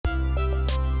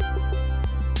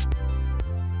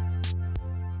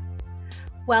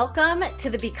Welcome to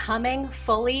the Becoming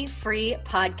Fully Free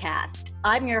podcast.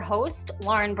 I'm your host,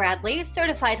 Lauren Bradley,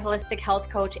 certified holistic health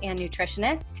coach and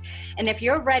nutritionist. And if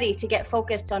you're ready to get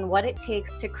focused on what it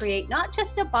takes to create not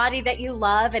just a body that you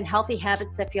love and healthy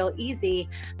habits that feel easy,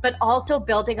 but also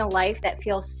building a life that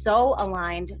feels so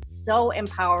aligned, so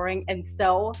empowering, and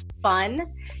so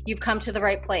fun, you've come to the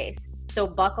right place. So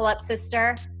buckle up,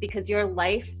 sister, because your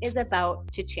life is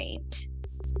about to change.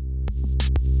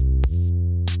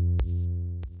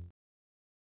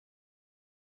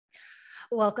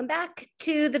 Welcome back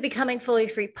to the Becoming Fully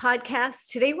Free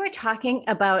podcast. Today, we're talking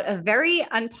about a very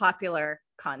unpopular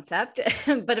concept,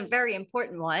 but a very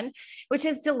important one, which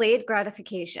is delayed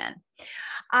gratification.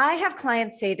 I have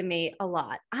clients say to me a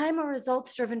lot, I'm a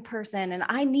results-driven person and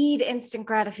I need instant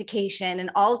gratification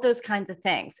and all of those kinds of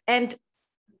things. And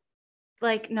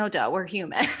like, no duh, we're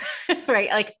human, right?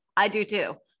 Like I do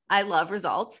too. I love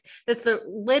results. That's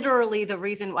literally the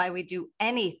reason why we do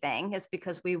anything, is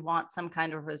because we want some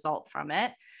kind of result from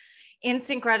it.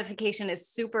 Instant gratification is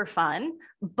super fun,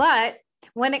 but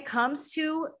when it comes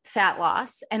to fat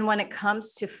loss and when it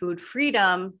comes to food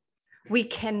freedom, we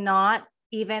cannot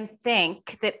even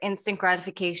think that instant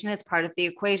gratification is part of the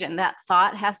equation. That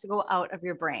thought has to go out of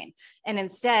your brain. And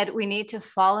instead, we need to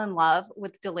fall in love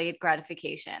with delayed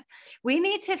gratification. We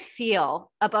need to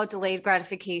feel about delayed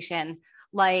gratification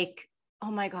like, oh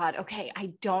my God, okay,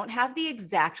 I don't have the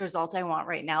exact result I want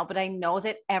right now, but I know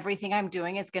that everything I'm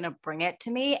doing is going to bring it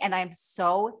to me. And I'm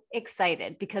so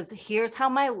excited because here's how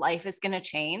my life is going to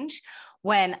change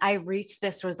when I reach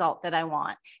this result that I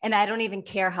want. And I don't even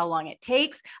care how long it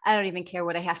takes. I don't even care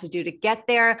what I have to do to get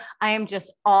there. I am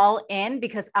just all in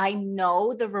because I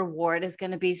know the reward is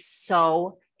going to be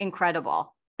so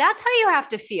incredible. That's how you have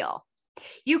to feel.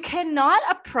 You cannot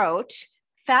approach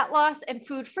fat loss and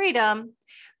food freedom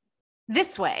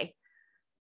this way.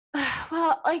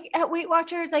 Well, like at Weight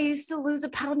Watchers, I used to lose a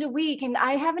pound a week and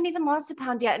I haven't even lost a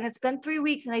pound yet. And it's been 3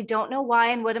 weeks and I don't know why.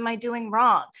 And what am I doing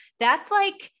wrong? That's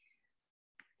like,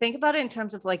 think about it in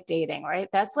terms of like dating, right?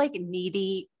 That's like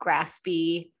needy,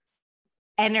 graspy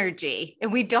energy.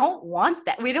 And we don't want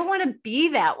that. We don't want to be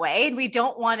that way. And we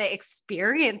don't want to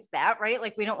experience that, right?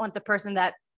 Like we don't want the person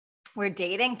that we're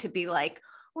dating to be like,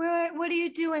 what are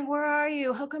you doing? Where are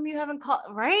you? How come you haven't called?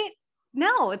 Right?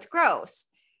 No, it's gross.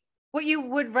 What you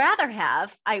would rather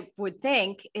have, I would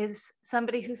think, is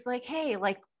somebody who's like, hey,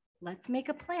 like, let's make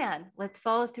a plan. Let's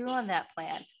follow through on that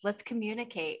plan. Let's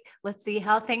communicate. Let's see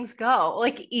how things go.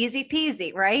 Like easy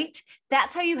peasy, right?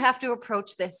 That's how you have to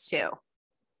approach this too.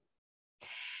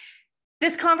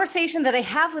 This conversation that I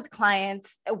have with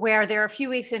clients where they're a few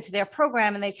weeks into their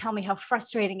program and they tell me how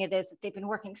frustrating it is that they've been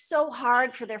working so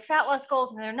hard for their fat loss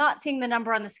goals and they're not seeing the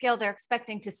number on the scale they're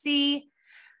expecting to see.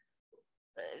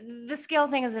 The scale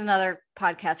thing is another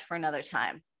podcast for another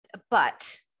time.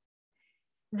 But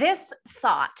this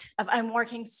thought of I'm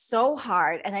working so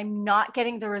hard and I'm not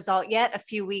getting the result yet a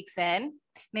few weeks in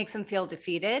makes them feel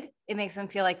defeated. It makes them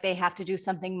feel like they have to do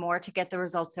something more to get the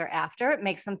results they're after. It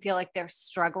makes them feel like they're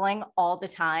struggling all the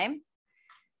time.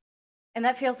 And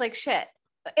that feels like shit.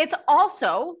 It's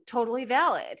also totally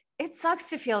valid. It sucks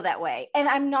to feel that way. And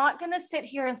I'm not going to sit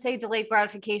here and say delayed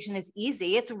gratification is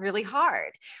easy. It's really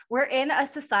hard. We're in a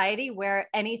society where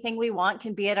anything we want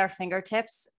can be at our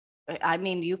fingertips. I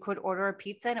mean, you could order a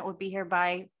pizza and it would be here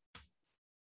by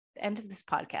the end of this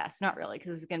podcast. Not really,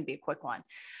 because it's going to be a quick one,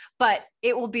 but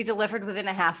it will be delivered within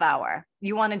a half hour.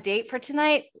 You want a date for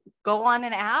tonight? Go on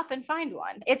an app and find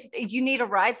one. You need a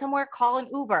ride somewhere, call an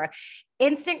Uber.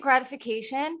 Instant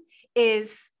gratification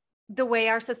is the way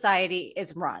our society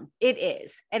is run. It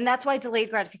is. And that's why delayed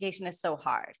gratification is so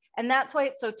hard. And that's why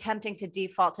it's so tempting to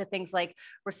default to things like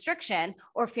restriction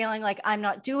or feeling like I'm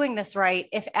not doing this right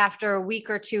if after a week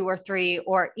or 2 or 3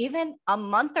 or even a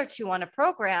month or 2 on a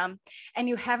program and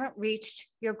you haven't reached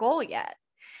your goal yet.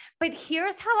 But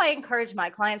here's how I encourage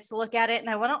my clients to look at it. And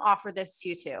I want to offer this to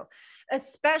you too,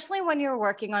 especially when you're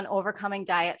working on overcoming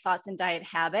diet thoughts and diet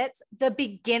habits. The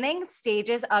beginning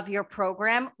stages of your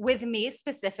program with me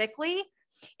specifically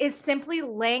is simply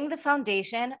laying the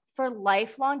foundation for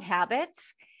lifelong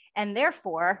habits and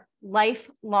therefore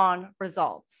lifelong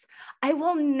results. I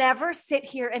will never sit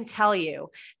here and tell you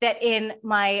that in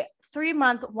my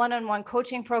 3-month one-on-one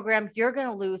coaching program, you're going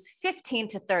to lose 15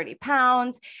 to 30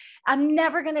 pounds. I'm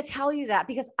never going to tell you that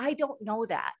because I don't know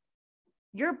that.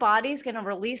 Your body's going to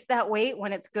release that weight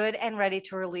when it's good and ready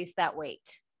to release that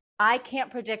weight. I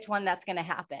can't predict when that's going to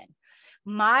happen.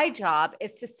 My job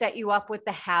is to set you up with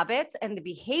the habits and the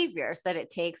behaviors that it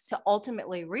takes to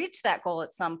ultimately reach that goal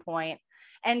at some point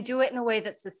and do it in a way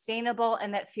that's sustainable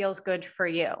and that feels good for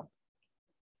you.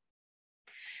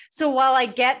 So while I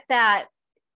get that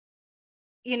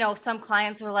some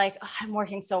clients are like, oh, I'm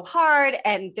working so hard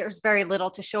and there's very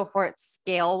little to show for it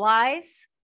scale wise.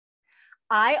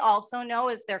 I also know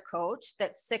as their coach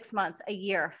that 6 months, a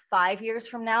year, 5 years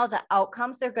from now, the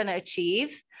outcomes they're going to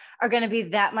achieve are going to be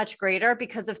that much greater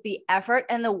because of the effort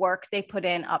and the work they put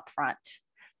in up front,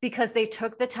 because they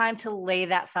took the time to lay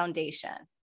that foundation.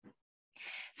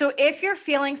 So if you're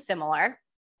feeling similar,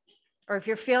 or if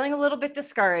you're feeling a little bit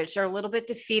discouraged or a little bit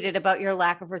defeated about your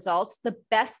lack of results, the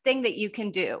best thing that you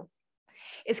can do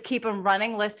is keep a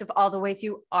running list of all the ways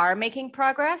you are making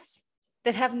progress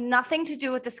that have nothing to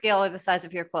do with the scale or the size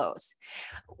of your clothes.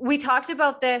 We talked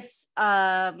about this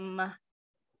a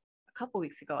couple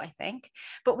weeks ago, I think,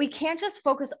 but we can't just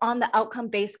focus on the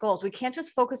outcome-based goals. We can't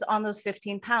just focus on those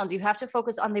 15 pounds. You have to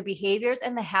focus on the behaviors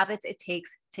and the habits it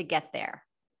takes to get there.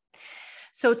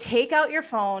 So take out your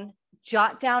phone,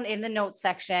 jot down in the notes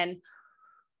section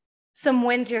some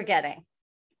wins you're getting.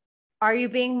 Are you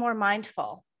being more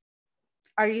mindful?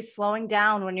 Are you slowing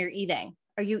down when you're eating?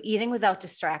 Are you eating without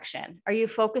distraction? Are you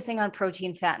focusing on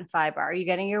protein, fat, and fiber? Are you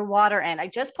getting your water in? I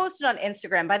just posted on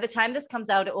Instagram. By the time this comes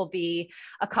out, it will be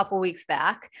a couple weeks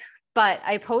back, but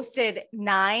I posted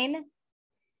 9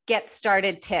 get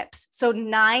started tips. So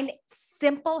 9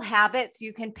 simple habits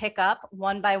you can pick up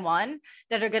one by one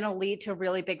that are going to lead to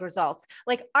really big results.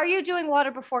 Like, are you doing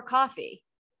water before coffee?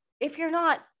 If you're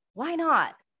not, why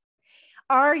not?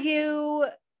 Are you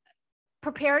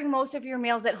preparing most of your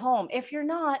meals at home? If you're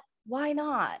not, why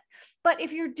not? But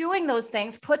if you're doing those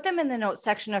things, put them in the notes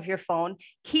section of your phone,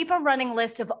 keep a running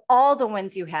list of all the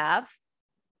wins you have,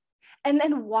 and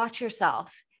then watch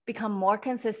yourself become more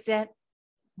consistent,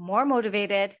 more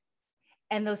motivated,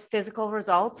 and those physical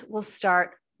results will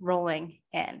start rolling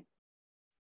in.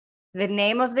 The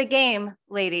name of the game,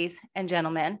 ladies and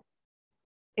gentlemen,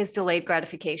 is delayed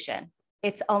gratification.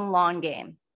 It's a long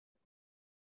game,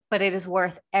 but it is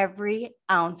worth every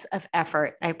ounce of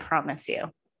effort, I promise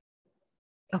you.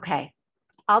 Okay,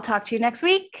 I'll talk to you next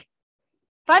week.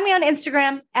 Find me on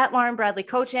Instagram at Lauren Bradley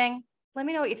Coaching. Let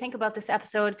me know what you think about this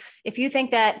episode. If you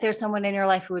think that there's someone in your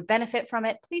life who would benefit from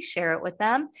it, please share it with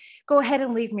them. Go ahead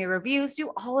and leave me reviews,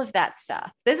 do all of that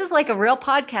stuff. This is like a real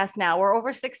podcast now. We're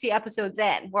over 60 episodes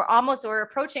in. We're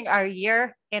approaching our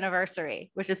year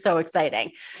anniversary, which is so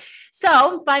exciting.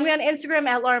 So find me on Instagram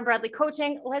at Lauren Bradley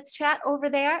Coaching. Let's chat over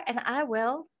there and I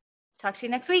will talk to you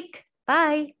next week.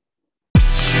 Bye.